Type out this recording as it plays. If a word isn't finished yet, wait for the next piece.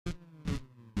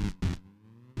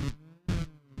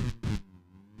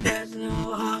There's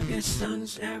no August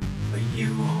sunset for you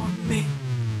or me.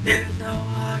 There's no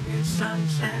August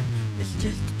sunset, it's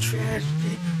just a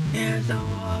tragedy. There's no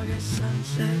August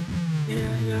sunset,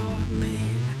 here you're me.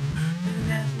 And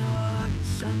there's no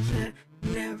August sunset,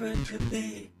 never to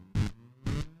be.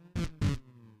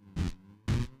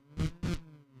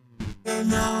 There's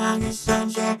no August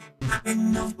sunset,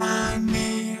 nothing to find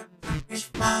me. It's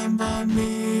fine by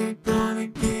me, you're gonna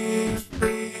get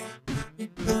free.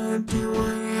 You're gonna do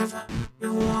whatever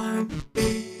you wanna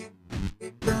be.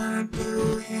 You're gonna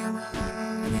do him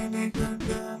hard and you're gonna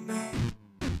do me.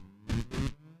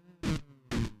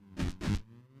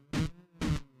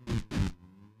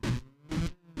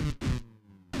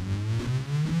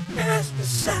 That's the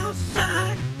south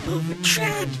side of a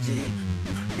tragedy.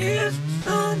 Here's the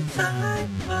sun side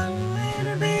of a way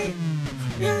to be.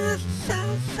 Here's the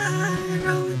south side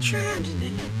of a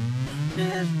tragedy.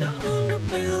 Here's the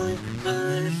underbelly of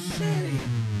the city.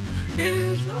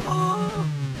 Here's all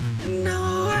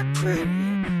not pretty.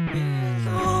 Here's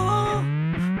all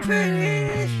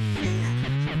pretty shit.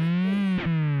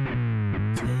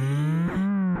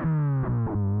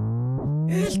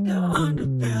 It's the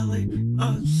underbelly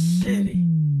of the city.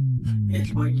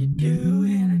 It's what you do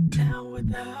in a town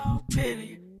without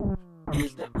pity.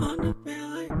 It's the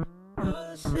underbelly of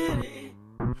the city.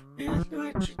 It's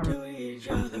what you do to each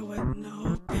other with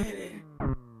no pity.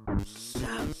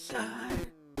 South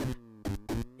side.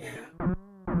 Yeah.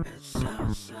 It's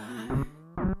south side.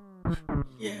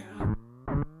 Yeah.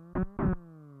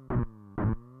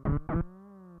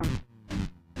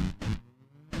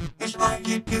 It's what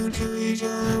you do to each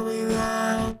other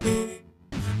without pity.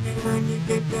 And when you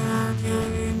get down to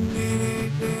the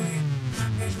nitty-gritty,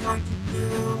 it's what you do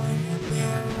when you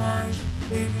realize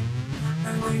it.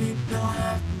 And when you don't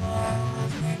have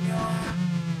morals in your heart.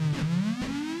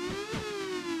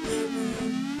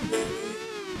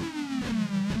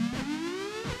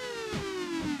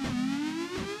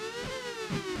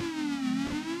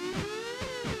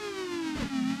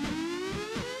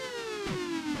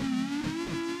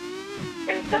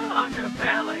 It's the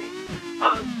underbelly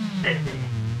of the city,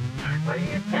 where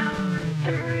you're down and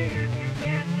dirty and you're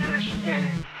getting your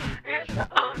shitty. It's the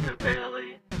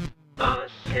underbelly of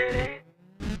the city,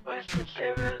 Western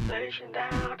civilization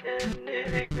down to the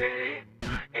nitty gritty.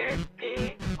 It's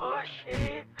he or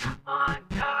she on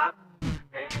top,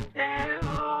 and then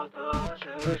all those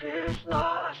who just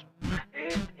lost.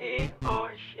 It's he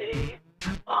or she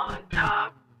on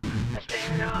top, and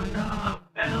stand on the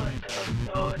belly of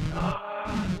those are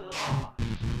lost.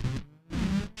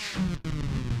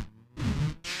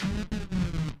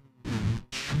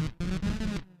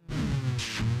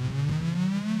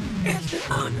 It's the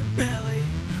underbelly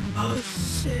of the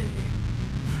city.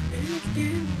 It's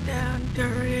getting down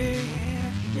dirty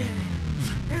and shitty.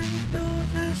 And those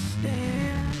that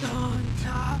stand on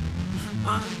top,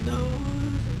 on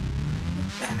those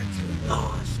backs are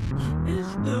lost.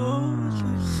 It's those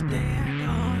who stand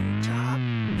on top,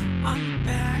 on the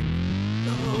back,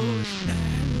 those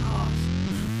that lost.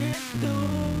 It's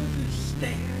those who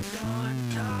stand on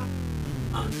top,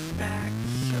 on the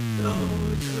backs of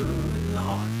those who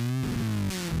lost.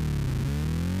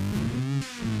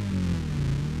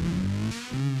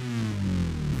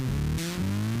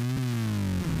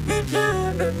 It's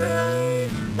underbelly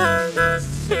of the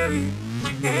city.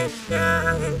 It's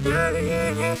down and dirty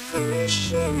and it's really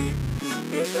shitty.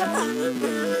 It's the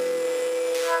underbelly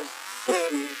of the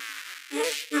city.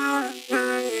 It's down and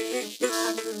dirty and it's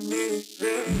down to the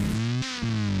nitty-gritty.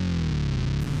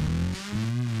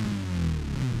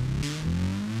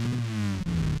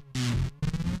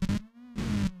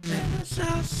 There's the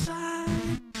south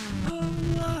side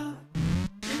of love.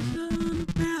 It's the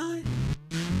underbelly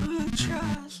of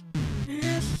trust.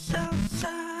 It's the south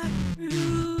side of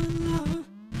love.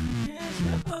 It's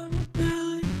the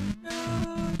underbelly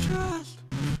of trust.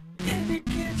 And it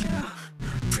gets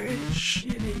pretty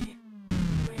shitty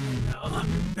when in the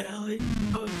underbelly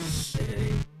of the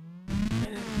city.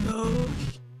 And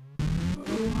those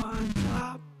who are on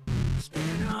top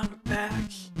stand on the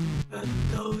backs of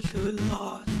those who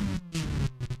lost.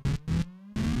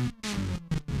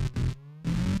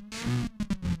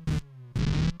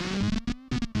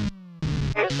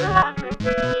 It's the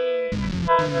underbelly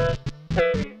of the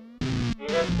city.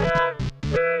 It's down and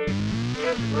dirty.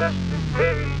 It's Western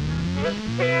City. It's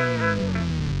standing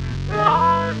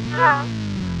on top,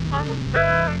 on the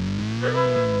back, the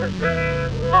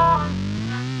city lost.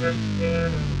 It's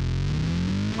standing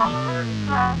on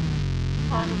top,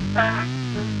 on the back,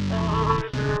 of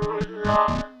those who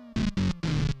lost.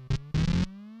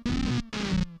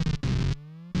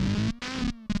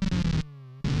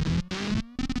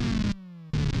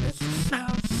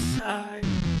 light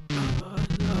of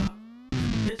love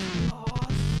is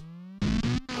lost.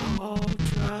 All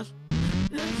trust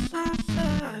is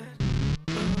outside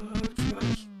of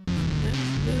trust. It's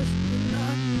just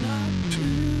not to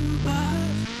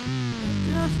us. It's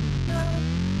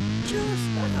just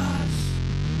us.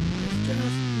 It's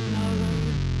just another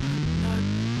not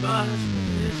bus.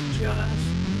 It's just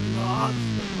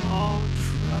lost of all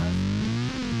trust.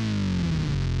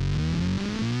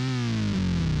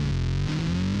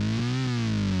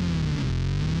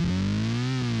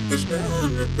 It's the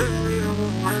underbelly of a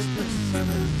Western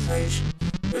civilization.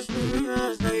 It's the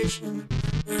realization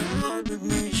that all the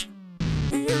nation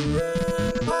is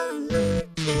run by little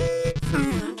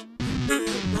friends.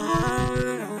 It's all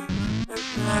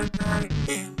it's not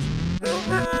again. It's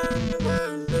run by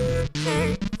little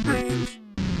friends.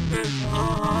 It's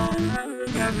all ever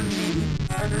getting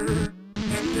better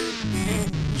in the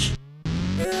bench.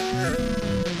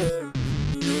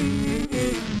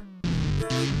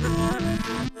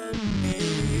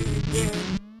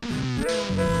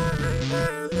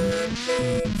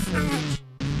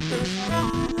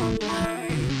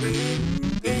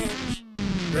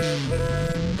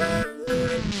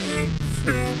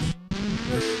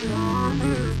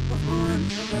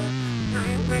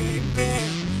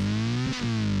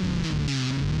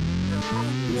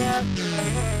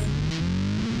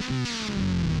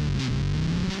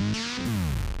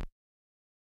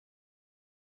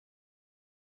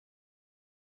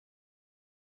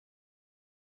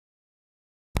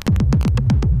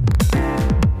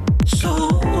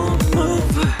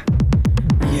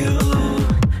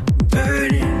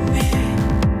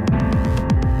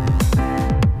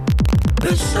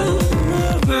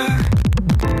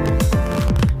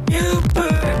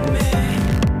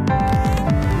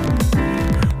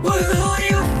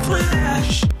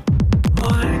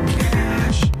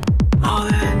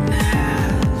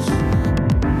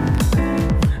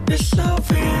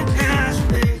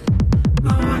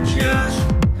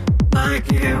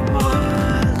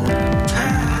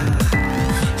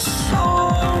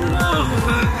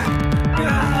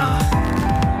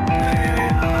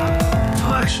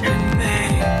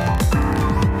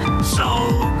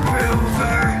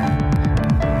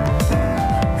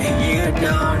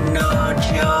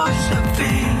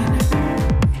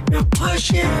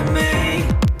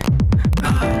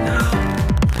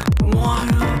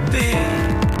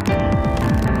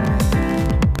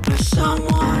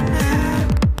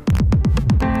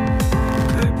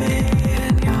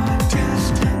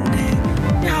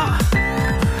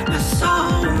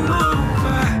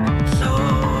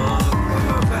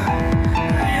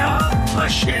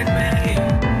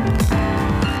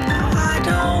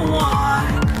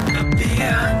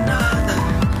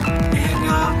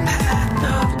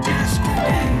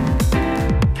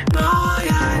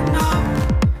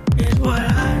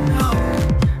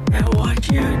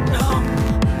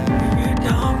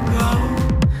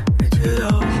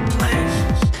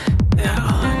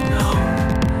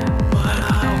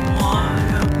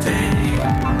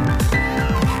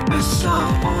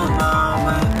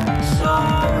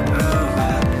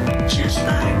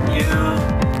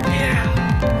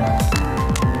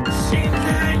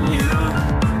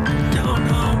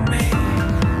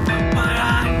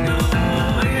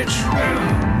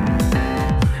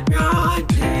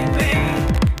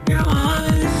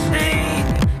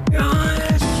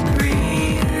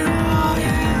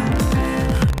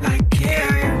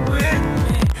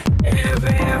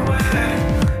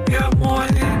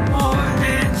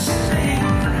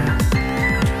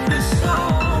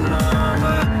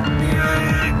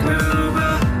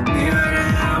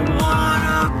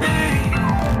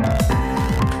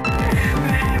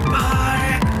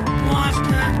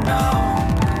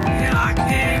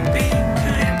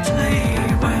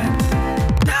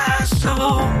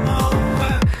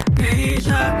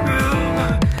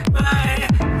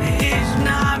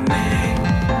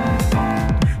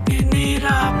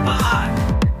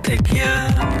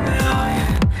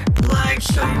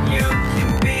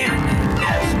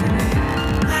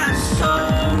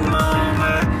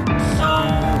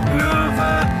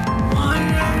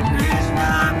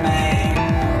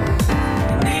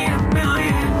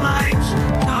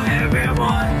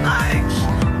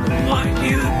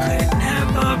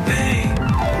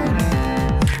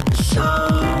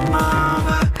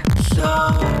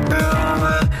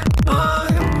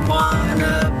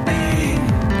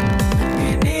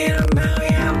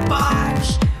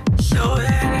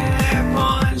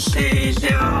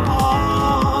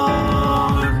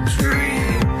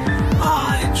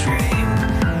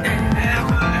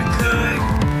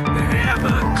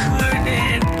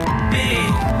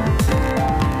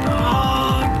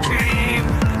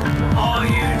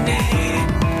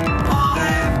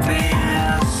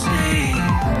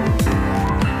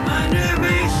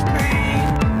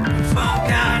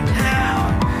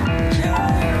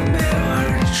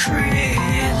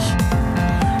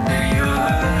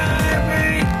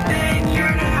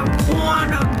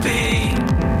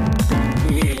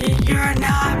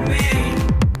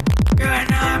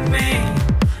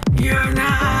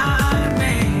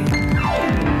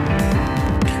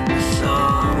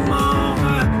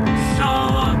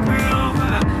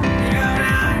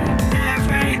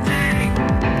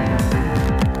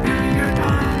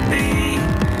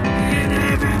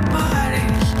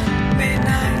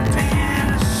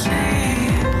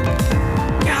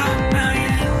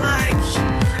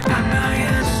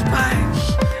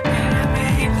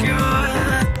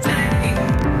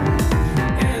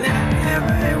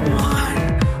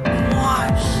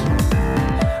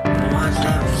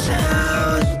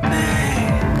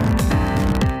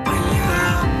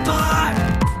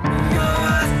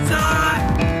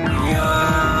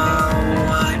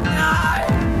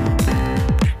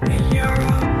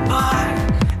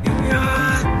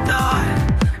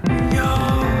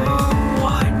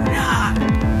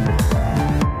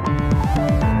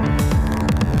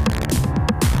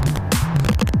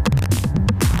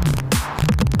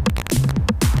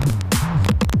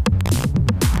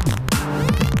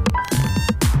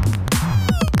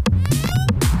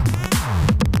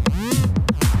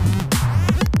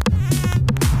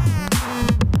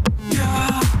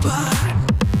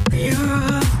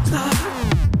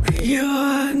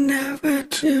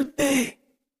 should be.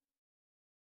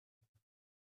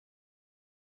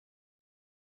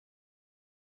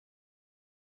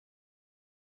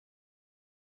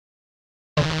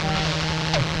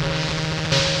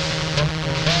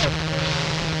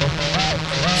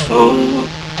 Soul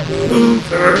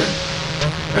mover,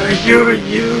 you're a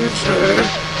user,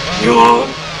 you're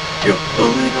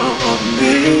pulling on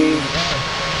me.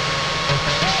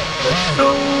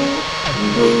 Soul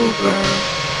mover,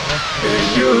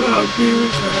 you're a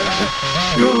abuser,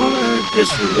 you're a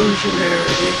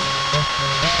disillusionary.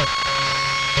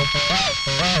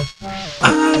 I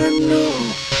know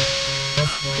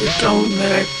you don't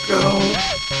let go,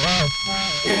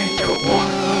 and you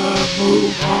wanna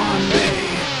move on me.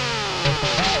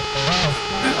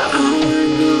 I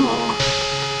know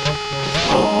it's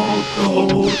all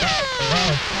gold,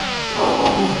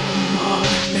 all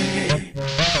money.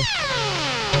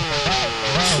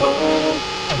 Soul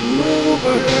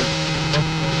mover,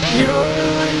 you're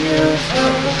a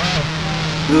user,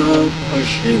 you're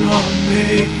pushing on me.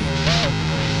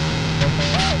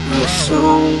 A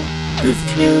soul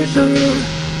diffuser,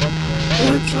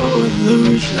 it's all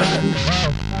illusion,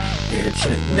 it's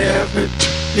never to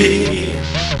be.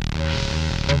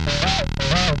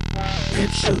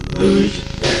 It's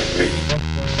illusionary.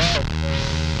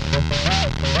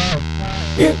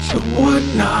 It's a one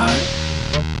night.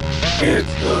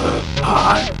 It's a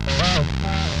pot.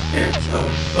 It's a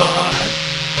bot.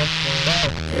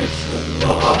 It's a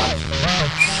loss.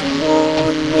 Soul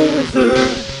loser.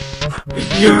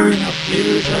 You're an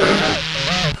abuser.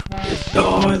 It's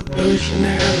all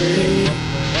illusionary.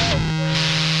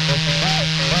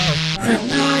 And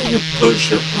now you push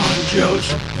upon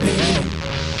Josephine.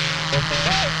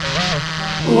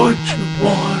 What you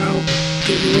wanna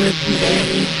do with me?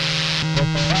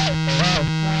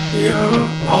 You're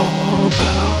all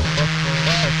about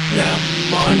that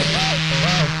money.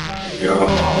 You're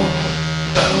all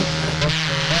about that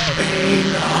pain,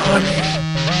 honey.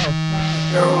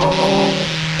 You're all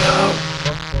about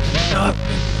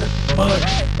nothing but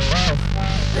money.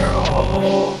 You're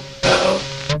all about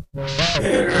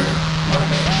bitter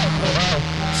money.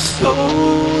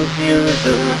 Soul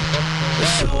user, the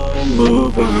soul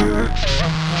mover,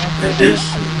 the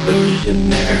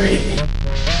disillusionary.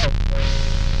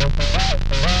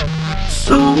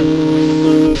 Soul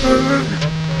mover,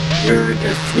 you're a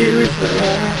diffuser,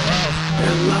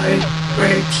 the light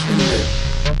breaks in the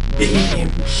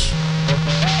beams.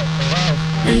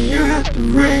 And you're at the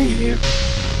rave,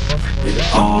 it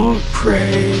all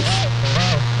craves,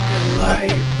 the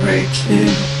light breaks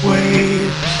in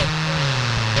waves.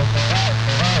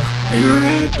 You're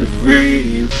at the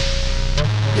rave,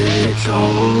 it's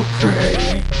all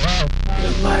gray,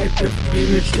 the light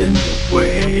diffused in the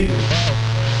waves.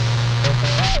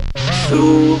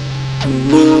 Soul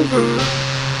mover,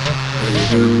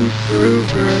 you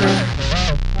groover,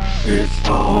 it's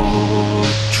all a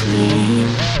dream.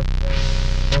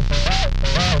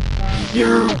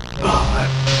 You're a bot,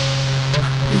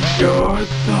 you're a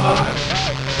thought,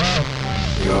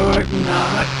 you're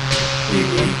not me.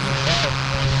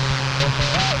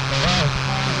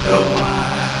 Though I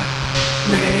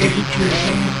may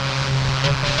dream,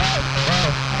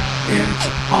 it's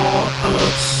all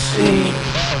obscene.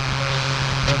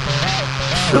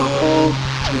 Soul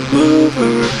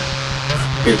mover,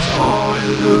 it's all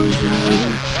illusion,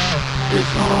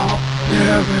 it's all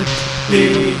never to be.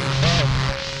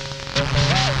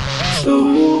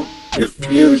 Soul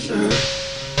diffuser,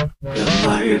 the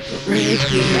light of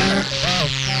rapier,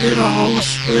 it all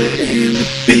split into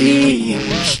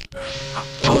beams.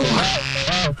 Oh,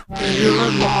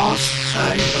 you're lost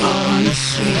sight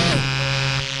unseen.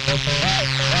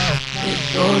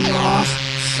 You're lost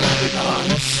sight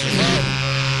unseen.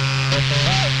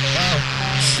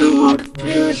 Soul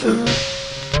diffuser,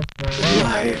 the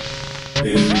light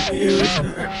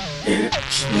diffuser, it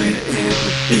split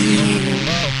into beams.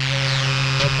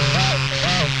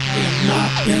 And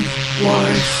nothing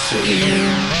was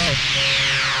seen.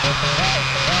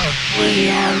 We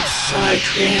on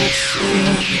psytrance.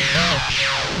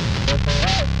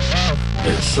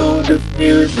 It's so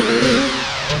diffuser,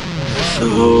 so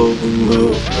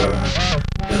mover,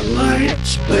 the light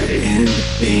split into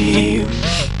beams.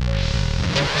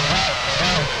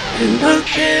 And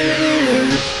nothing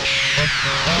is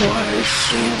what it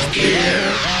seems here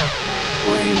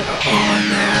when you're on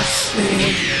that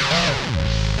scene.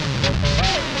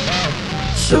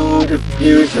 So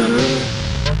diffuser,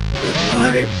 the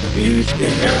light diffused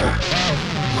here,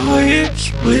 oh, it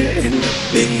split into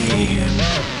beams.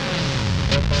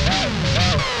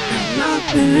 And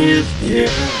nothing is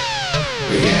here,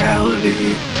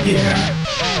 reality here,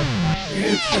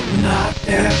 It's not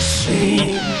that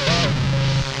scene,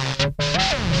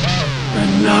 but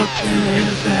nothing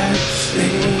is that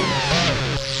scene.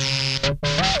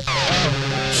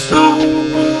 So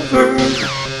over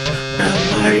the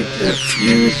light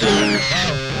diffuser,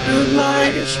 the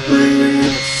light is bringing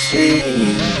the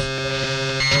scene.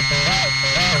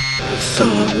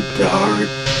 Some dark,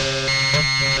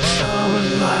 some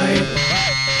light,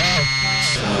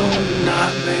 some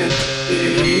not meant to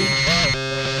be.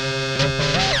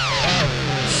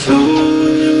 Soul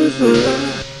user,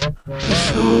 the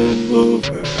soul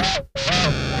mover,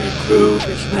 the groove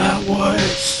is not what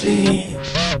it seems.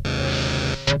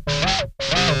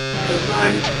 The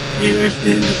light appears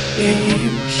in the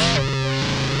beams,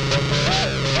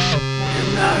 and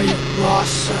now you've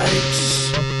lost sight.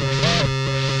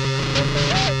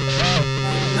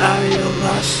 Now you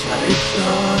lost sight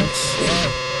on sea.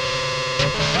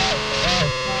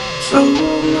 So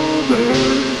over,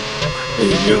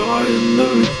 and you're a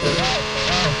loser,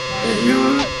 and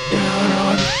you're down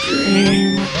on a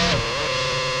dream.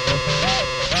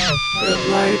 The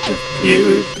light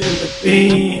diffused in the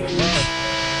beams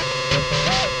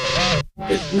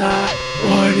is not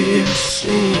what it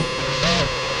seems.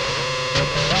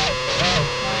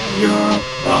 You're a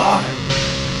thought.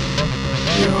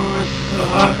 You're a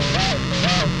thought,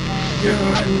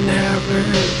 you're never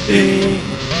be.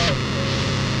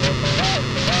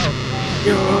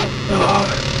 You're a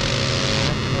thought,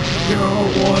 you're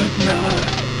whatnot,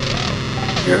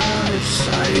 you're a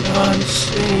sight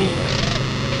unseen.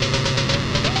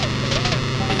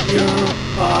 You're a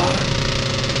thought,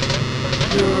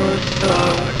 you're a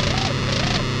thought,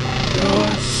 you're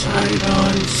a sight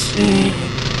unseen.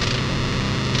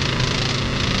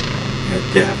 You're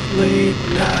definitely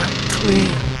not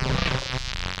clean.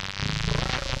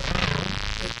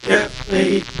 You're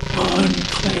definitely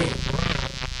unclean.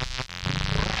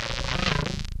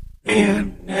 And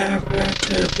never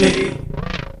to be.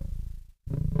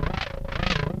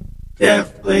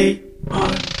 Definitely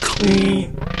unclean.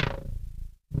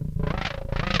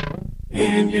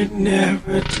 And you're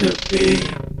never to be.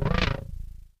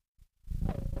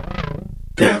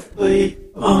 Definitely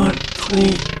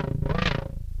unclean.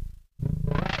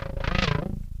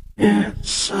 And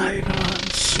sight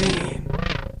unseen,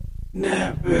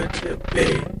 never to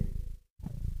be.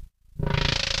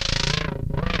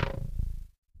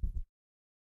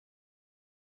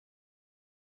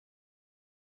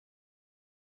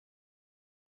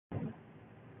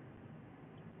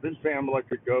 This is Sam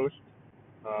Electric Ghost,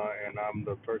 and I'm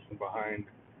the person behind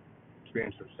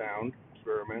Expansive Sound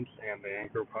Experiments and the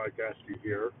Anchor podcast you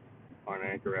hear on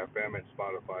Anchor FM and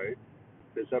Spotify.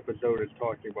 This episode is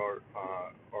talking about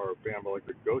our Sam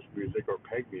Electric Ghost music, or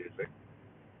PEG music.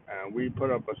 And we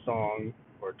put up a song,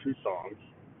 or two songs,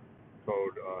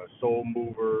 called Soul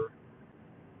Mover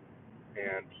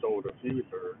and Soul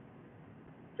Diffuser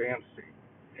Fantasy.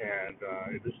 And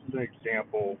this is an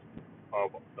example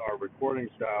of our recording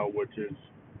style, which is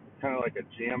kind of like a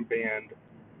jam band,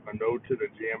 a node to the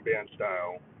jam band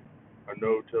style, a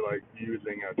node to like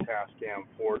using a Tascam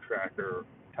 4-tracker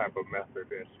type of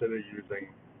method instead of using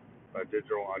a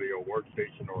digital audio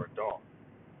workstation or a DAW.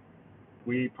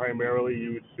 We primarily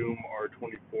use Zoom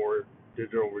R24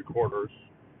 digital recorders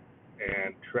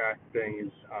and track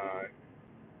things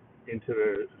into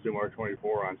the Zoom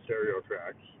R24 on stereo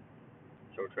tracks.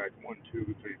 So track 1,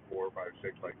 2, 3, 4, 5,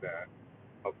 6, like that,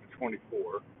 up to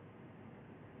 24.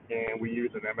 And we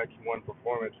use an MX1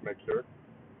 performance mixer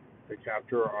to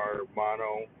capture our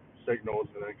mono signals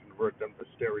and then convert them to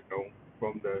stereo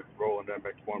from the Roland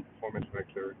MX1 performance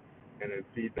mixer, and then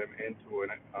feed them into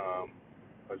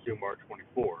a Zoom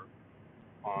R24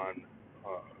 on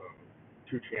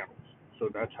two channels. So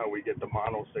that's how we get the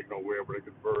mono signal. We're able to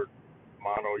convert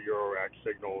mono Eurorack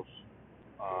signals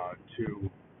to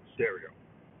stereo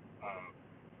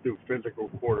through physical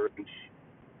quarter-inch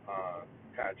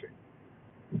patching.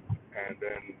 And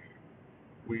then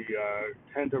we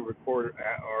tend to record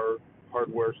at our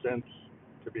hardware synths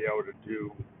to be able to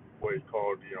do what is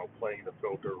called, playing the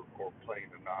filter or playing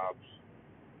the knobs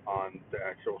on the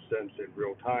actual synths in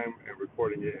real time and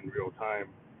recording it in real time,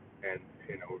 and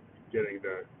getting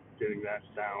that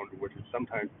sound, which is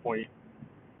sometimes point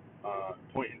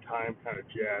in time kind of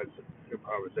jazz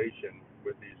improvisation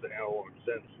with these analog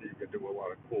synths. So you can do a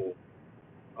lot of cool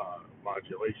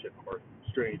modulation or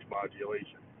strange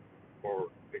modulation or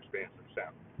expansive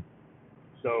sound.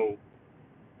 So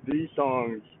these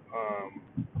songs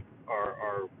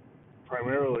are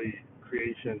primarily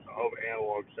creations of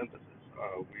analog synthesis.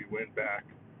 We went back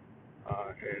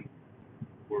and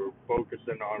we're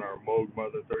focusing on our Moog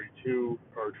Mother 32,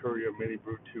 Arturia Mini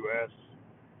Brute 2S,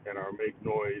 and our Make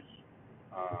Noise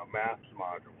maps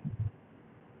module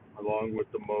along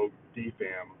with the Moog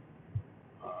DFAM.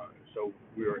 So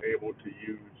we were able to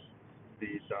use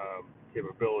these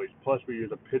capabilities. Plus, we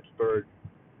use a Pittsburgh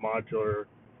modular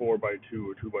 4x2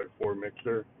 or 2x4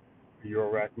 mixer, a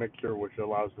Eurorack mixer, which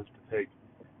allows us to take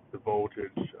the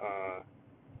voltage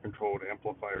controlled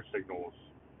amplifier signals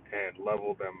and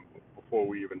level them before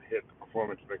we even hit the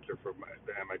performance mixer from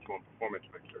the MX1 performance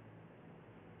mixer.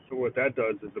 So what that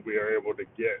does is that we are able to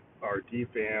get our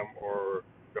DFAM or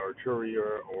the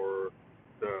Arturia or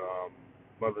the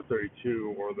Mother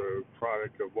 32 or the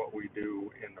product of what we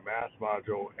do in the mass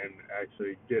module and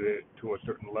actually get it to a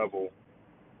certain level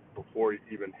before it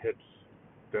even hits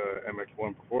the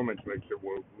MX1 performance mixer,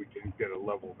 where we can get a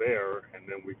level there and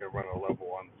then we can run a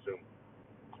level on the Zoom.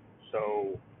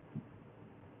 So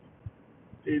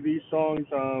these songs,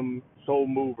 Soul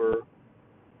Mover,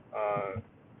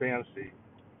 Fantasy,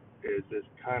 is this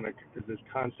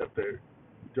concept that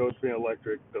Josephine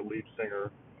Electric, the lead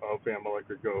singer of Phantom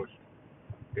Electric Ghost,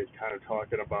 is kind of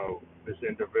talking about this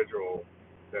individual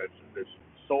that's this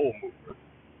soul mover.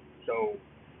 So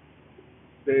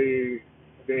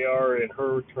they are, in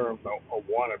her terms, a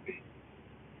wannabe.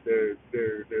 They're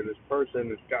this person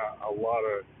that's got a lot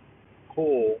of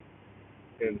pull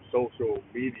in social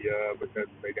media because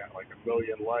they got like 1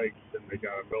 million likes and they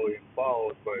got 1 million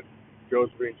followers, but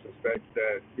Josephine suspects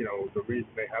that, the reason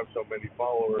they have so many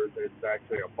followers is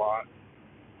actually a bot.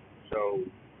 So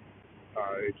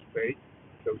it's fake.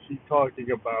 So she's talking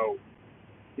about,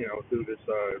 through this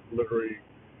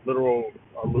literal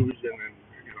allusion and,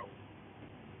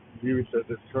 use of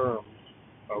the terms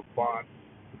of bot,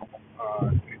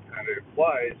 it kind of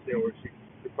implies,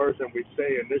 the person we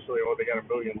say initially, oh, they got 1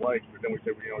 million likes, but then we say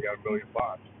we got 1 million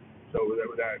bots. So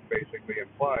that basically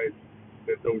implies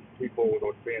that those people,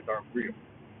 those fans aren't real.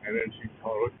 And then she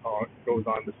goes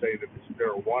on to say that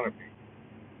they're a wannabe.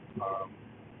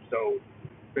 So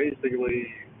basically,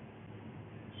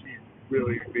 she's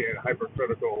really being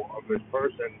hypercritical of this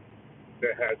person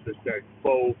that has that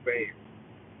faux fame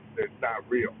that's not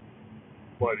real.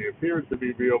 But it appears to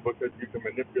be real because you can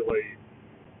manipulate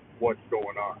what's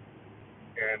going on.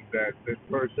 And that this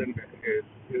person is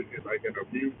like an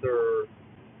abuser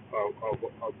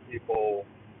of people.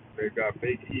 They've got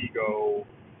big ego.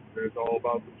 It's all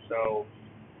about themselves.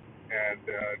 And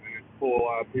it's pull a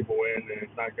lot of people in, and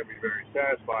it's not going to be very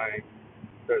satisfying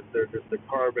because they're just a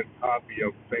carbon copy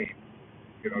of fame.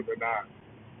 They're not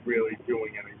really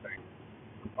doing anything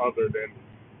other than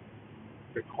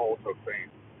the cult of fame.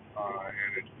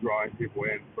 And it's drawing people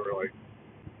in for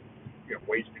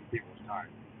wasting people's time.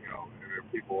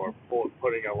 And people are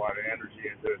putting a lot of energy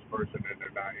into this person, and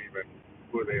they're not even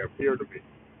who they appear to be.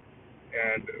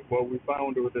 And what we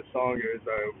found with this song is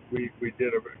we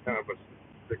did a kind of a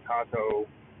staccato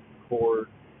chord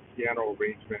piano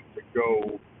arrangement to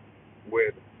go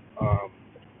with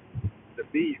the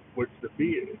beat, which the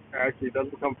beat actually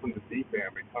doesn't come from the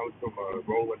DFAM. It comes from a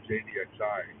Roland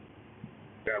JDXI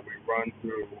that we run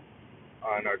through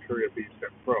on Arturia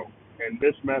BeatStep Pro. And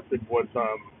this method was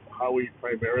how we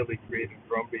primarily created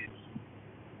drum beats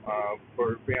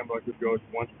for Phantom Electric Ghost.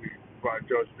 Once we brought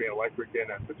Josephine Electric in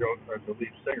as the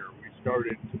lead singer, we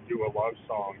started to do a lot of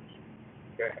songs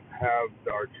that have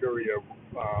the Arturia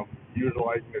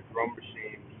utilizing the drum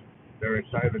machines that are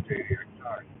inside the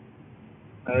JDXI.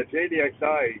 The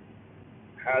JDXI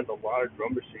has a lot of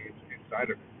drum machines inside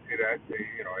of it. It actually,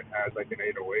 it has like an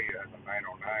 808, it has a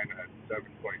 909, it has a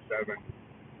 727,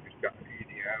 it's got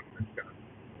EDM, it's got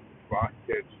rock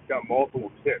kits, it's got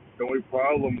multiple kits. The only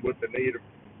problem with the native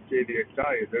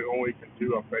JDXI is it only can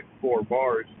do up at 4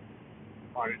 bars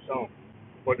on its own.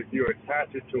 But if you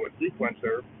attach it to a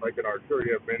sequencer, like an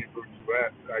Arturia Mini Boots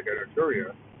US, like an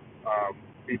Arturia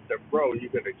BeatStep Pro, you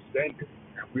can extend it.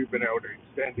 And we've been able to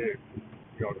extend it,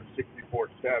 to 64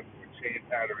 steps with chain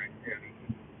patterning,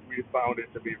 and we found it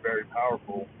to be very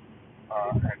powerful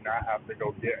and not have to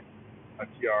go get a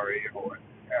TR8 or an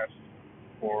S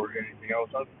or anything else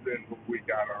other than we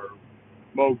got our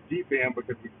Moog DFAM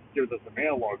because it gives us an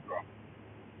analog drum.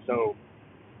 So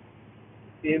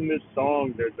in this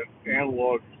song, there's an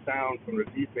analog sound from the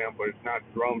DFAM, but it's not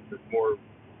drums, it's more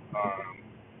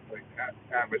like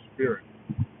atmospheric.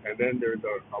 And then there's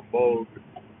a Moog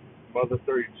Mother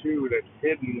 32 that's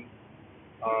hidden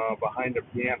behind the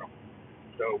piano.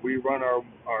 So we run our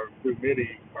through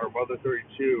MIDI, our Mother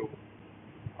 32,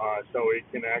 so it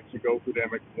can actually go through the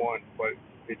MX1, but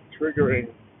it's triggering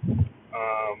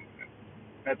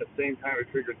at the same time it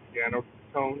triggers piano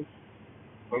tones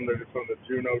from the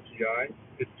Juno GI.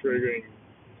 It's triggering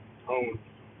tones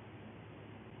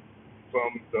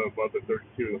from the Mother 32,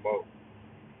 the Moog.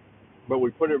 But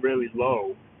we put it really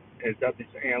low, And it's got these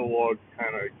analog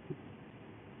kind of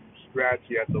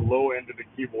scratchy at the low end of the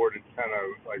keyboard. It's kind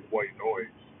of like white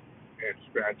noise and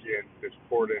scratchy and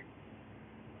discordant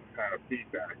kind of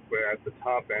feedback. But at the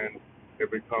top end, it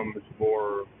becomes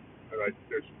more like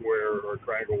the square or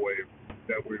triangle wave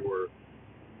that we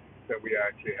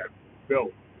actually had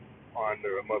built on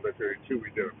the Mother 32.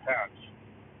 We did a patch,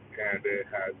 and it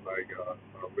has like a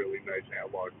really nice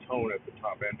analog tone at the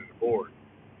top end of the board,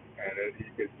 and you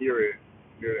can hear it.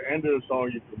 Near the end of the song,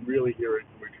 you can really hear it.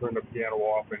 We turn the piano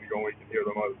off, and you only can hear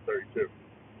the Mother 32.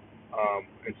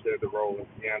 Instead of the rolling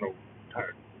piano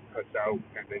cuts out,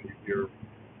 and then you hear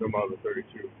the Mother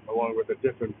 32, along with a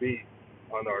different beat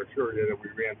on the Arturia that we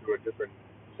ran through a different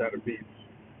set of beats.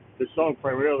 This song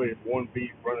primarily is one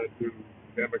beat running through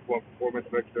the MX1 Performance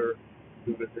Mixer,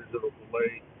 through the digital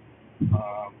delay,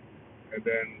 and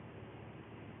then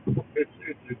it's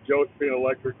a Josephine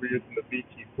Electric. We're using the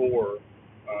BT4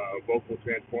 vocal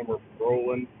transformer from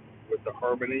Roland with the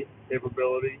harmony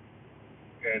capability,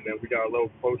 and then we got a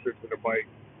little closer to the mic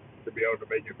to be able to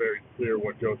make it very clear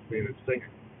what Josephine is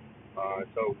singing.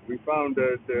 So we found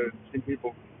that a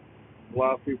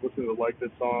lot of people seem to like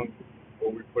this song.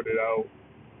 When we put it out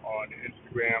on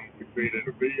Instagram, we created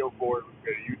a video for it. We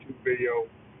created a YouTube video.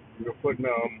 We were putting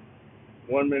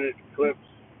 1-minute clips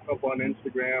up on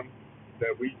Instagram.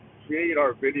 That we create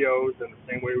our videos in the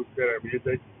same way we create our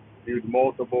music. We use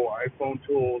multiple iPhone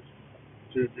tools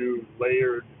to do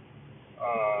layered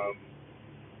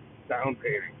sound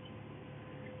paintings,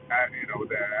 that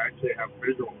actually have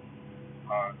visual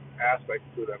aspects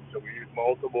to them. So we use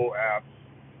multiple apps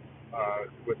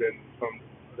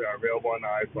that are available on the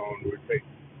iPhone. We take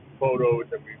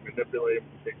photos and we manipulate them.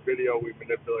 We take video, we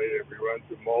manipulate it. We run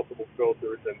through multiple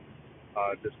filters and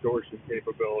distortion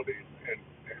capabilities, and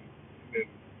then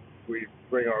we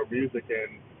bring our music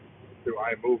in through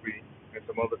iMovie and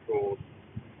some other tools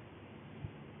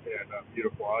and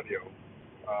beautiful audio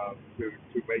to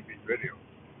make these videos.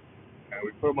 And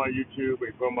we put them on YouTube.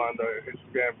 We put them on the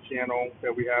Instagram channel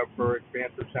that we have for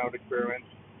Expansive Sound Experiments.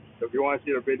 So if you want to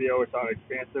see the video, it's on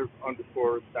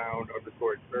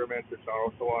expansive_sound_experiments. It's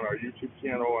also on our YouTube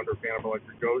channel under Phantom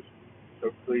Electric Ghost.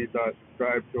 So please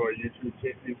subscribe to our YouTube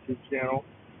channel,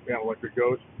 Phantom Electric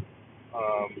Ghost,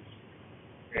 and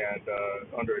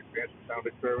under Expansive Sound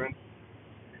Experiments.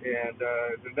 And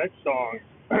the next song,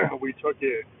 we took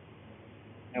it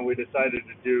and we decided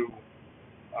to do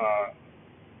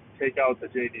take out the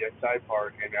JDXI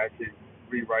part and actually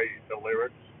rewrite the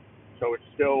lyrics. So it's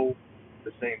still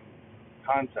the same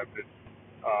concept. It's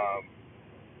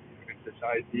this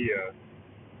idea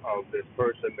of this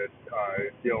person that's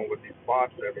dealing with these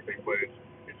thoughts and everything, but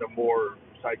it's a more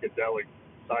psychedelic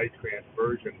psytrance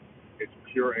version. It's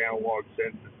pure analog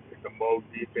synth. It's a Moog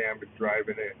DFAM is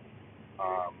driving it,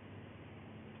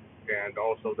 and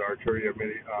also the Arturia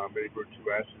Mini Group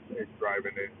 2S is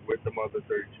driving it with the Mother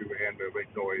 32 and the Big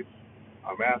Noise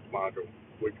math module,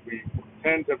 which we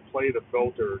tend to play the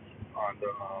filters on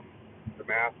the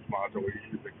math module. We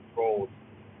use the controls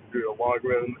through the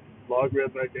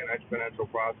logarithmic and exponential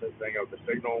processing of the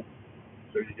signal,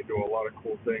 so you can do a lot of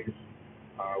cool things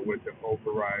with the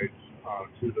overrides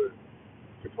to the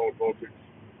controlled voltage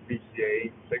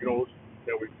VCA signals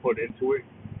that we put into it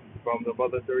from the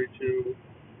Mother 32.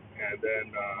 And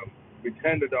then the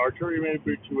Arturia Mini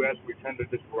Group 2S, we tend to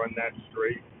just run that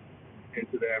straight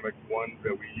into the MX1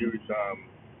 that we use.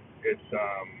 It's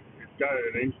got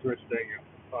an interesting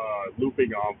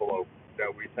looping envelope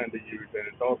that we tend to use, and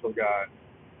it's also got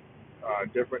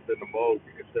different than the Moog.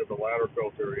 Instead of the ladder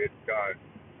filter, it's got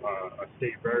a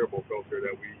state variable filter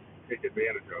that we take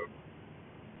advantage of,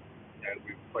 and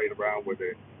we've played around with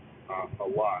it a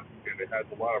lot. And it has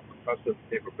a lot of percussive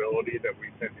capability that we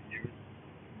tend to use.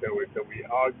 That we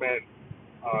augment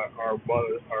our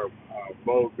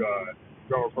Moog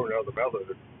drummer from another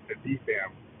melody, the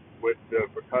DFAM, with the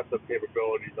percussive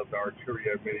capabilities of the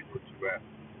Arturia Mini Group 2S.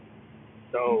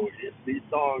 So these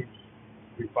songs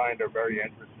we find are very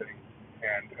interesting,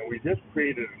 and we just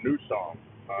created a new song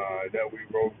that we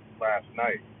wrote last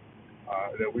night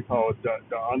that we call the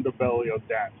Underbelly of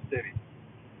Dat City,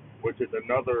 which is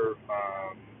another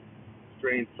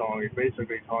strange song. It's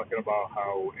basically talking about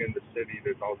how in the city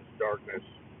there's all this darkness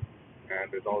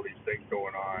and there's all these things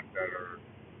going on that are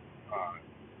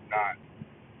not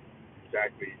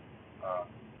exactly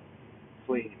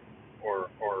clean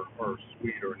or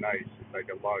sweet or nice. It's like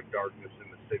a lot of darkness in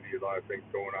the city, a lot of things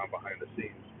going on behind the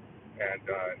scenes. And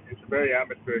it's a very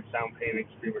atmospheric sound painting,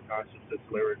 stream of consciousness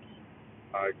lyrics.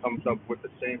 It comes up with the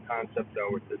same concept that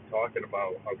we're just talking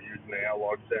about of using the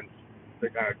analog synths to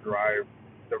kind of drive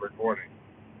the recording.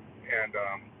 And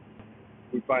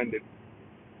we find it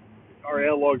our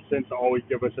analog synths always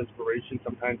give us inspiration.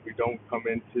 Sometimes we don't come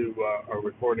into a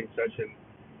recording session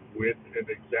with an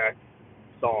exact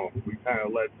song. We kind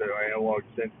of let the analog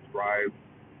synths drive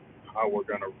how we're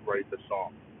going to write the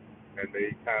song, and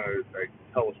they kind of like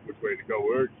tell us which way to go.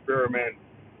 We'll experiment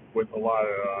with a lot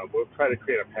of. We'll try to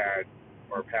create a pad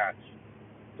or a patch.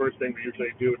 First thing we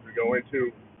usually do is we go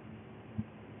into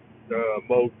the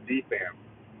Moog DFAM,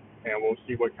 and we'll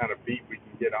see what kind of beat we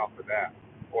can get off of that.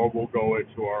 Or we'll go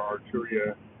into our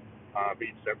Arturia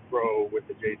BeatStep Pro with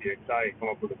the JDXI and come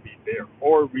up with a beat there.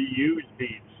 Or reuse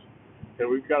beats. So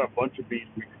we've got a bunch of beats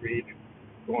we created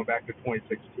going back to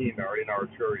 2016 that are in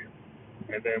Arturia.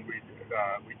 And then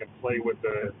we can play with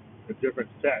the different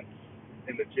sets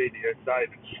in the JDXI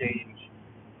to change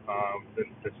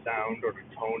the sound or the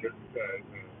tone of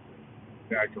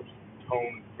the actual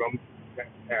tone, drum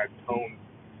pad tone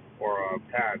or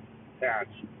patch that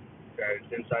is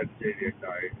inside the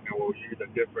JDXI, and we'll use a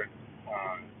different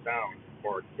sound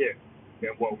for a kit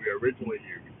than what we originally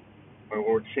used. And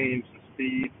we'll change the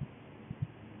speed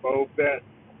of that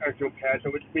actual patch.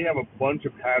 And we have a bunch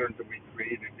of patterns that we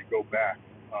created to go back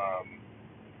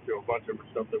to a bunch of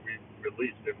stuff that we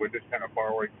released, and we're just kind of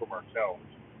borrowing from ourselves.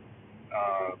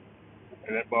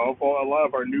 And then, well, a lot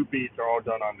of our new beats are all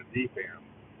done on the DFAM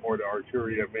or the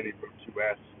Arturia Mini Boom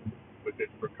 2S with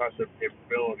its percussive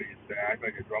capabilities to act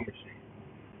like a drum machine.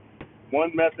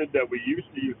 One method that we used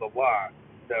to use a lot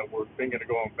that we're thinking of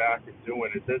going back and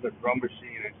doing is there's a drum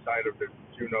machine inside of the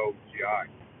Juno GI.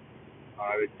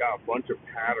 It's got a bunch of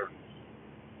patterns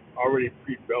already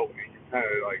pre-built, and you kind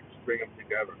of like string them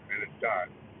together, and it's got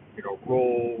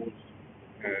rolls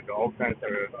and all kinds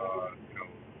of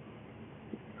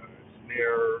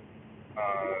snare,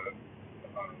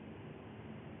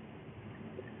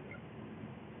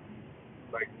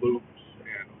 like loops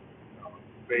and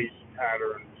bass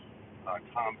patterns,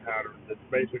 tom patterns. It's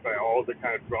basically all the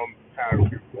kind of drum patterns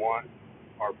you want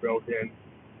are built in,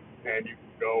 and you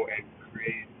can go and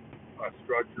create a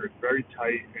structure. It's very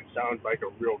tight and sounds like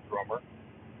a real drummer.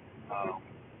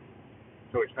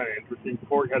 So it's kind of interesting.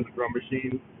 Korg has a drum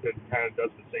machine that kind of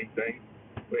does the same thing,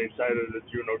 but inside of the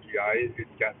Juno GI,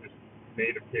 it's got this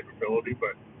native capability.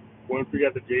 But once we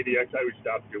got the JDXI, we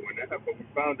stopped doing that. But we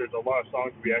found there's a lot of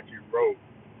songs we actually wrote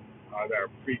that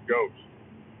are pre-Ghost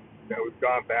that we've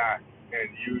gone back and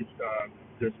used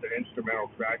just the instrumental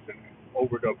tracks and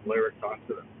overdubbed lyrics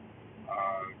onto them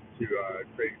to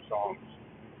create songs.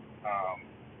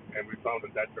 And we found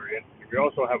that that's very interesting. We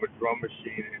also have a drum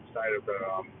machine inside of the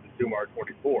Zoom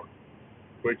R24,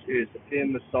 which is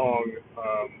in the song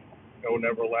 "Oh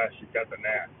Never Last You Got the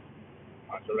Knack."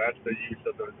 So that's the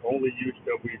only use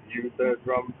that we've used the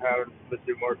drum pattern from the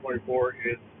Zoom R24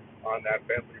 is on that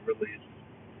Bentley release,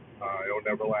 "Oh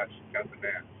Never Last You Got the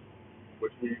Knack,"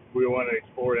 which we want to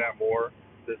explore that more.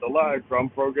 There's a lot of drum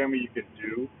programming you can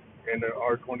do in the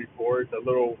R24. It's a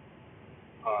little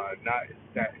not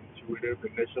that intuitive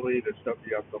initially. There's stuff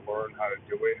you have to learn how to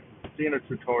do it. Seeing a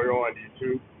tutorial on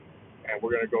YouTube, and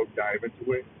we're going to go dive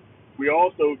into it. We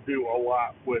also do a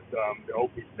lot with the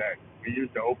OP-Z. We use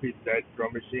the OP-Z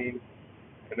drum machine,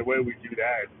 and the way we do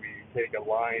that is we take a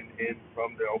line in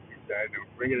from the OP-Z and we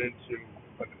bring it into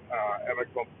an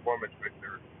MX1 Performance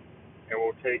Mixer, and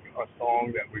we'll take a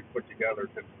song that we put together.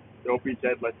 Because the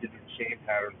OP-Z lets you do chain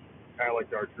patterns, kind of like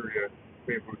the Arturia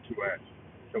Mini Boom 2S.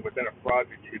 So within a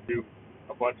project, you can do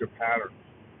a bunch of patterns,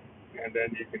 and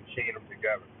then you can chain them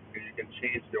together, and you can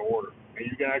change the order, and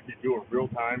you can actually do it real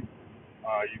time.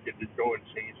 You can just go and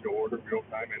change the order real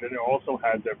time, and then it also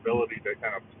has the ability to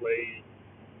kind of play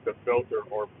the filter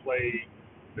or play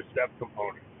the step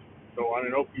components. So on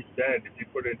an OP-Z, if you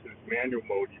put it into this manual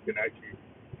mode, you can actually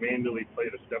manually play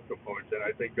the step components, and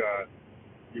I think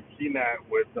you've seen that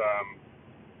with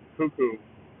Cuckoo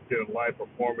did a live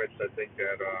performance, I think,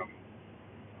 at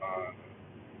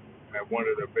one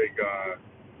of the big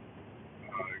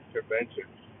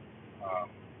conventions.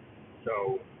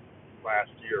 So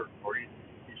last year, or he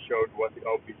showed what the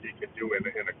OP-Z can do in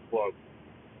a club,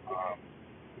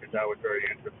 and that was very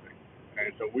interesting.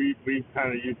 And so we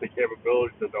kind of use the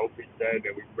capabilities of the OP-Z,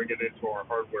 and we bring it into our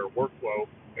hardware workflow,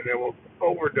 and then we'll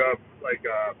overdub like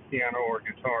a piano or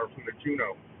guitar from the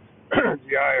Juno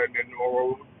GI, and then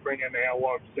we'll bring in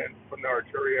analog synth from the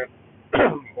Arturia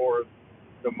or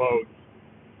the Moog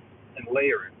and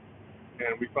layer it.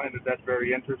 And we find that that's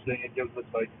very interesting. It gives us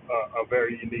like a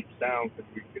very unique sound because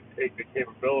we can take the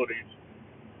capabilities.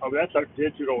 That's our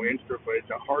digital instrument, but it's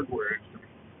a hardware instrument.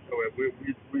 So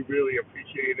we really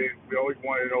appreciate it. We always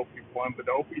wanted OP1, but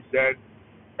the OP-Z,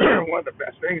 one of the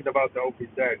best things about the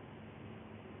OP-Z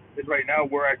is right now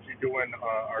we're actually doing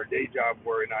our day job.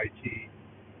 We're in IT,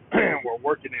 we're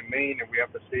working in Maine and we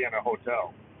have to stay in a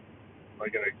hotel,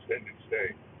 like an extended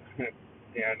stay.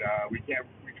 And we can't.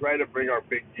 We tried to bring our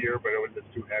big gear, but it was just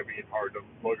too heavy and hard to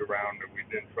lug around, and we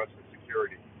didn't trust the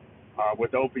security.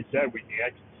 With OP said, we can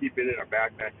actually keep it in a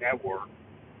backpack at work,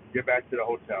 get back to the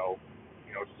hotel,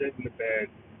 sit in the bed,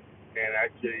 and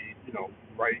actually,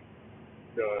 write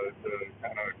the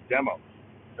kind of demos.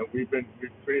 So we've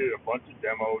created a bunch of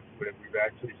demos that we've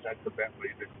actually sent to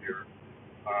Bentley this year.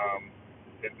 Um,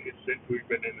 and since we've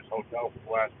been in this hotel for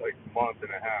the last like month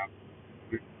and a half,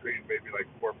 we've created maybe like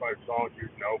 4 or 5 songs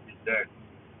using OP Dead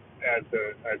as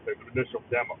the initial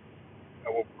demo that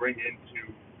we'll bring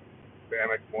into the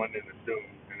MX1 in the Zoom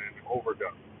and then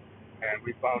overdub. And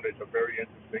we found it's a very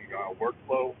interesting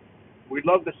workflow. We'd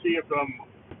love to see if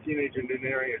Teenage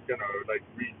Engineering is gonna like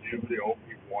redo the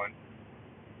OP1.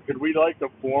 Because we like the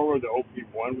form of the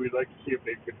OP1, we'd like to see if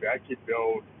they could actually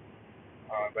build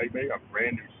like make a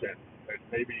brand new synth that's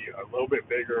maybe a little bit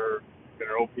bigger than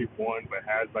an OP1, but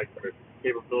has like the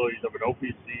capabilities of an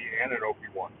OPC and an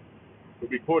OP1. It would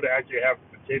be cool to actually have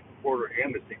the tape recorder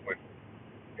and the sequencer,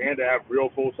 and to have real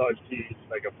full-size keys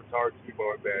like a guitar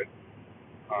keyboard bed.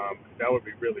 That would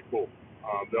be really cool.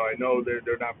 Though I know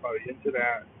they're not probably into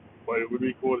that, but it would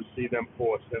be cool to see them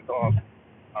pull a synth off.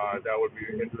 That would be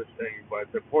interesting.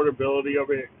 But the portability of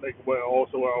it, like, well,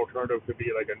 also an alternative could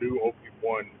be like a new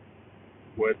OP1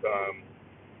 with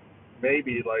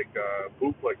maybe like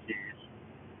bootleg keys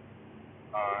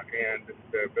and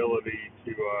the ability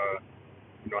to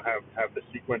have the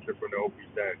sequencer from the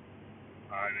OPZ.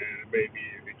 And then maybe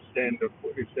extend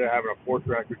instead of having a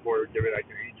 4-track recorder, give it like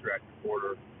an 8-track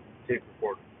recorder, tape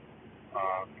recorder.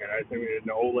 And I think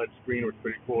the OLED screen was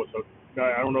pretty cool. So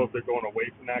I don't know if they're going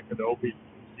away from that, because the OPC,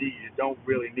 you don't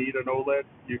really need an OLED.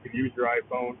 You can use your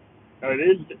iPhone. Now, it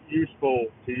is useful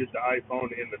to use the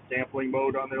iPhone in the sampling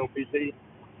mode on the OPC,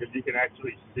 because you can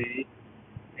actually see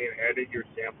and edit your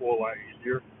sample a lot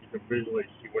easier. You can visually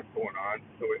see what's going on,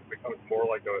 so it becomes more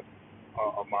like a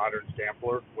modern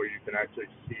sampler, where you can actually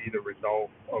see the result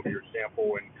of your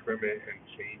sample and trim it and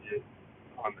change it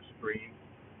on the screen.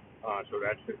 So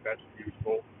that's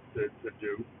useful to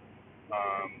do.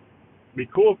 Be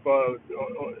cool if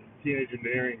Teenage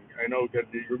Engineering, I know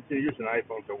that you're using an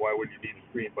iPhone, so why would you need a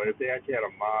screen? But if they actually had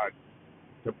a mod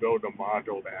to build a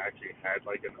module that actually had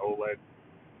like an OLED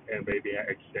and maybe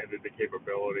extended the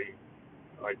capability,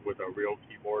 like with a real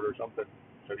keyboard or something,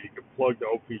 so that you could plug the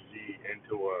OPC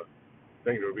into a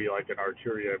thing that would be like an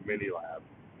Arturia Mini Lab,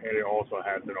 and it also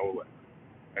has an OLED,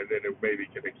 and then it maybe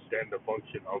can extend the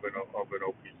function of an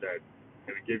OPZ,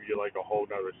 and it give you like a whole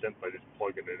nother synth by just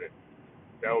plugging it in.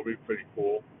 That would be pretty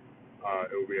cool.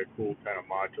 It would be a cool kind of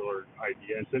modular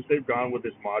idea, and since they've gone with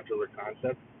this modular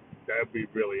concept, that would be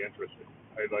really interesting.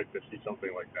 I'd like to see something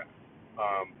like that.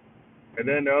 And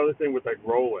then the other thing with like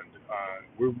Roland,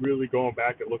 we're really going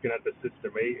back and looking at the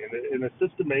System 8, and in the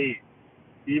System 8,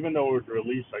 even though it was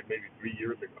released like maybe 3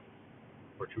 years ago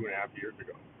or 2.5 years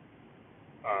ago,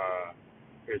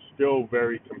 it's still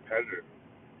very competitive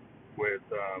with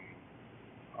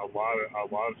a lot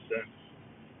of sense.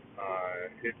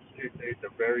 It's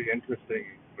a very interesting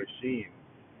machine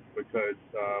because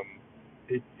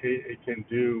it can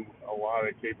do a lot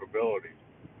of capabilities.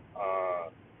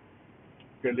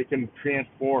 Because it can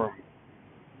transform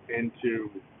into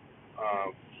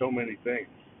so many things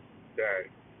that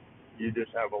you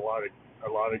just have a lot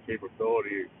of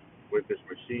capability with this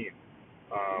machine.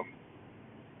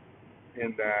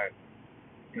 In that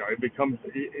it becomes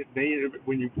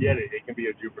when you get it, it can be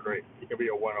a Jupiter 8, it can be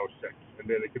a 106, and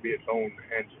then it can be its own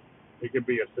engine. It can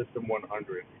be a System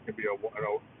 100, it can be a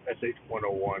SH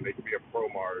 101, it can be a Pro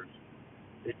Mars,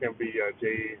 it can be a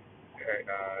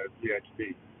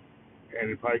DXP, and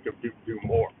it probably could do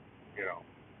more.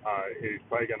 It's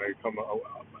probably going to come,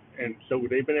 and so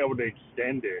they've been able to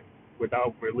extend it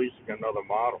without releasing another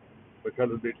model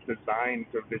because of its design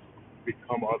to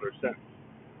become other synths.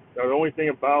 Now, the only thing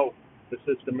about the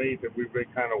System 8 that we've been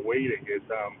kind of waiting is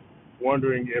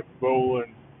wondering if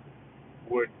Roland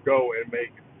would go and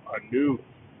make a new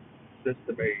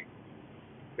System 8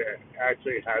 that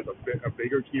actually has a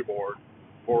bigger keyboard,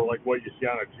 or like what you see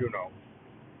on a Juno,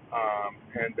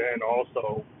 and then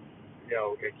also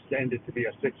extend it to be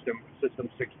a System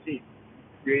 16,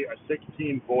 create a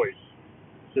 16 voice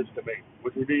System 8,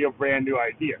 which would be a brand new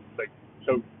idea. Like,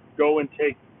 so go and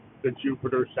take the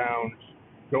Jupiter sounds,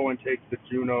 go and take the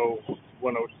Juno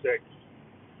 106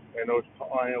 and those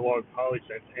analog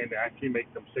polysynths and actually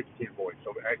make them 16 voice.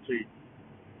 So actually,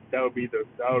 that would be the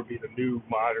new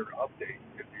modern update,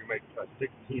 if you make a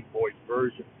 16 voice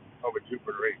version of a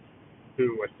Jupiter 8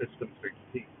 to a System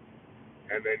 16,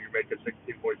 and then you make a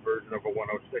 16-voice version of a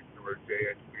 106 or a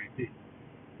JHBT.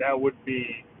 That would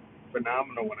be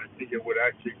phenomenal, and I think it would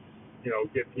actually,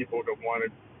 get people to want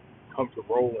to come to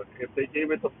Roland. If they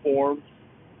gave it the form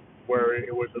where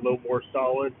it was a little more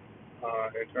solid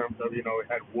in terms of, it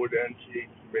had wood end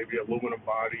sheets, maybe aluminum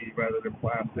body rather than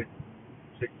plastic,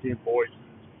 16 voices,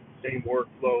 same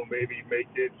workflow, maybe make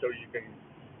it so you can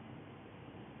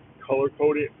color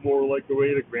code it more like the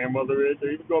way the grandmother is. Or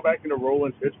even go back into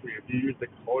Roland's history if you use the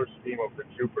color scheme of the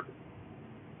Jupiter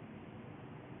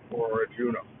or a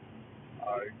Juno.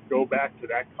 Go back to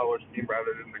that color scheme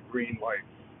rather than the green lights.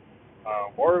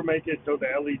 Or make it so the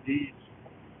LEDs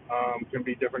can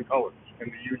be different colors,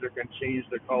 and the user can change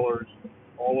the colors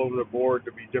all over the board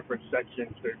to be different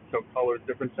sections. So colors,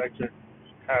 different sections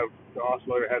have the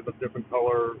oscillator has a different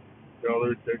color. The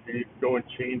others, they go and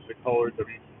change the colors of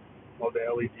each of the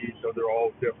LEDs so they're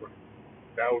all different.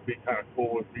 That would be kind of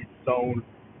cool if each zone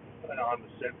on the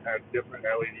synth had different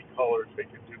LED colors. They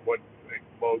could do what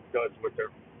both does with their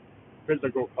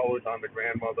physical colors on the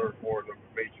grandmother or the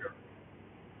matriarch.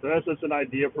 So that's just an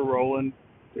idea for Roland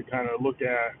to kind of look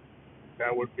at.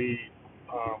 That would be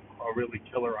a really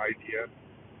killer idea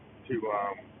to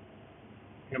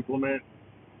implement.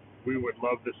 We would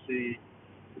love to see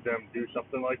them do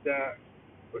something like that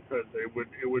because it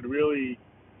would really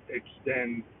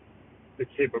extend the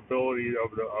capability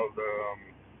of the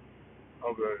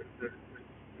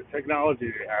technology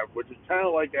they have, which is kind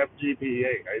of like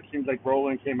FGPA. It seems like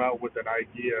Roland came out with an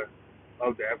idea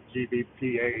of the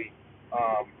FGPA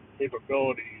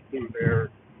capability through their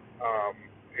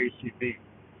ACB,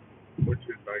 which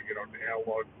is the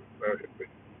analog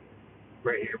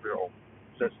behavioral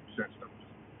systems,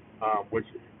 which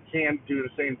can do the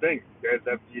same thing as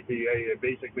FGPA. It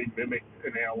basically mimics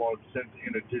an analog synth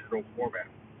in a digital format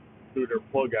through their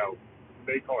plug out.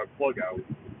 They call it plug out.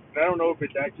 And I don't know if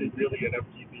it's actually really an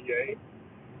FGPA.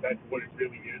 That's what it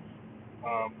really is.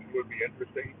 It would be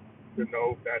interesting to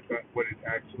know if that's what it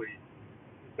actually.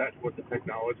 If that's what the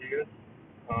technology is.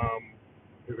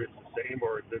 If it's the same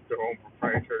or if it's their own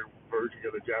proprietary version.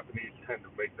 The Japanese tend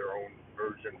to make their own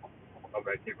version of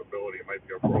that capability. It might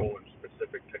be a Roland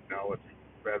specific technology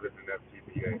rather than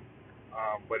FGPA.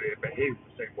 But it behaves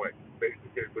the same way.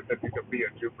 Basically, because you could be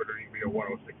a Jupiter, you can be a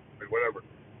 106, whatever.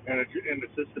 And the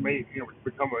System 8, it's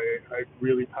become a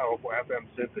really powerful FM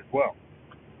synth as well.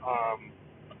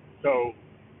 So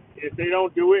if they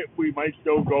don't do it, we might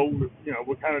still go.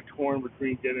 We're kind of torn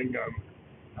between getting a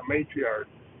matriarch,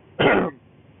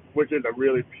 which is a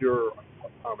really pure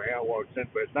analog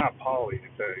synth, but it's not poly.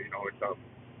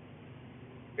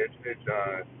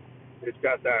 It's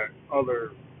got that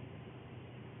other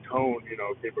tone,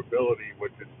 capability,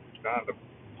 which is not a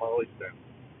poly synth.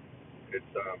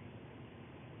 It's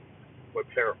what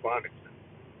paraphonic synth,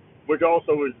 which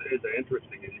also is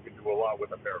interesting, and you can do a lot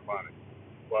with a paraphonic.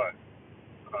 But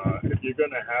if you're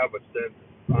going to have a synth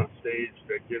on stage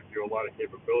that gives you a lot of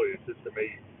capability, it's System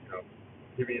 8,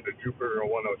 giving you the Jupiter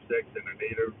 106 and the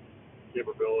native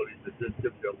capabilities, it just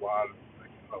gives you a lot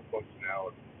of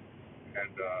functionality.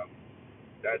 And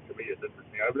that to me is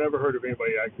interesting. I've never heard of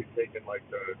anybody actually taking like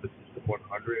the System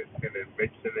 100 and then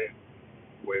mixing it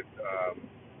with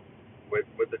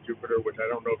the Jupiter, which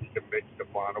I don't know if you can mix the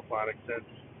monophonic synth.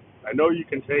 I know you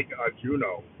can take a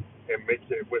Juno and mix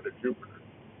it with a Jupiter.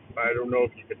 I don't know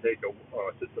if you can take a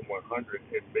System 100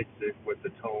 and mix it with the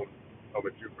tone of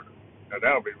a Jupiter. Now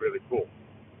that would be really cool.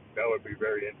 That would be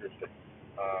very interesting.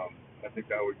 I think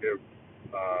that would give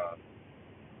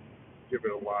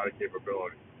it a lot of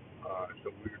capability.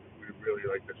 So we'd really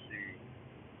like to see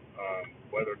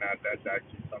whether or not that's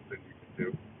actually something you can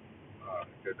do.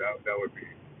 Because that would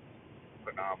be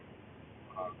phenomenal.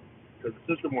 Because the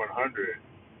System 100,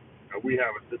 we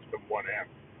have a System 1M,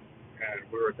 and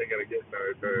we were thinking of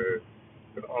getting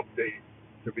an update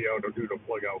to be able to do the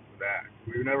plug out for that.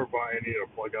 We never bought any of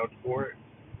the plug outs for it.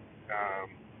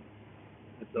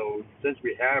 And so since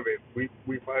we have it, we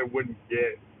probably wouldn't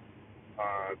get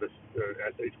the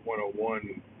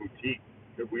SH101 boutique.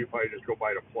 We probably just go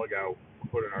buy the plug out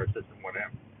and put in our System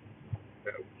 1M.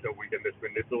 So we can just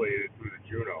manipulate it through the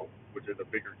Juno, which is a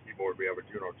bigger keyboard. We have a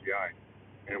Juno GI,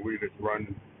 and we just run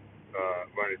it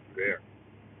through there,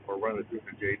 or run it through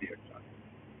the JDXI.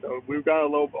 So we've got a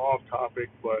little off topic,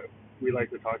 but we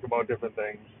like to talk about different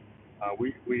things.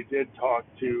 We did talk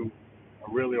to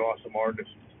a really awesome artist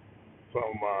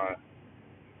from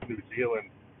New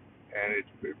Zealand, and it's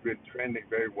been trending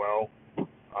very well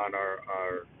on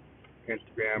our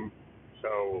Instagram.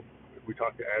 So we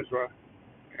talked to Ezra,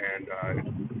 and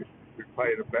we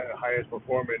played the highest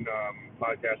performing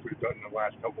podcast we've done in the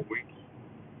last couple of weeks.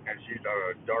 And she's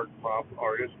a dark pop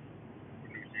artist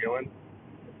from New Zealand,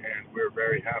 and we're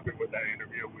very happy with that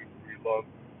interview. We love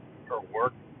her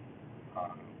work.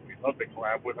 We'd love to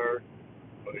collab with her,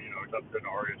 but it's up to an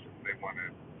artist if they want to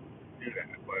do that.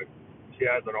 But she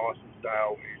has an awesome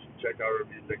style. You should check out her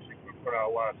music. She put out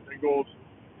a lot of singles.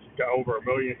 She's got over 1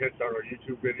 million hits on her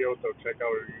YouTube videos, so check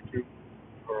out her YouTube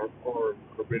or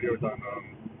her videos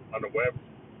on the web.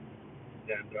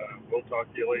 And we'll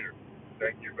talk to you later.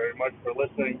 Thank you very much for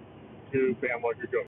listening to Bam Like a Ghost.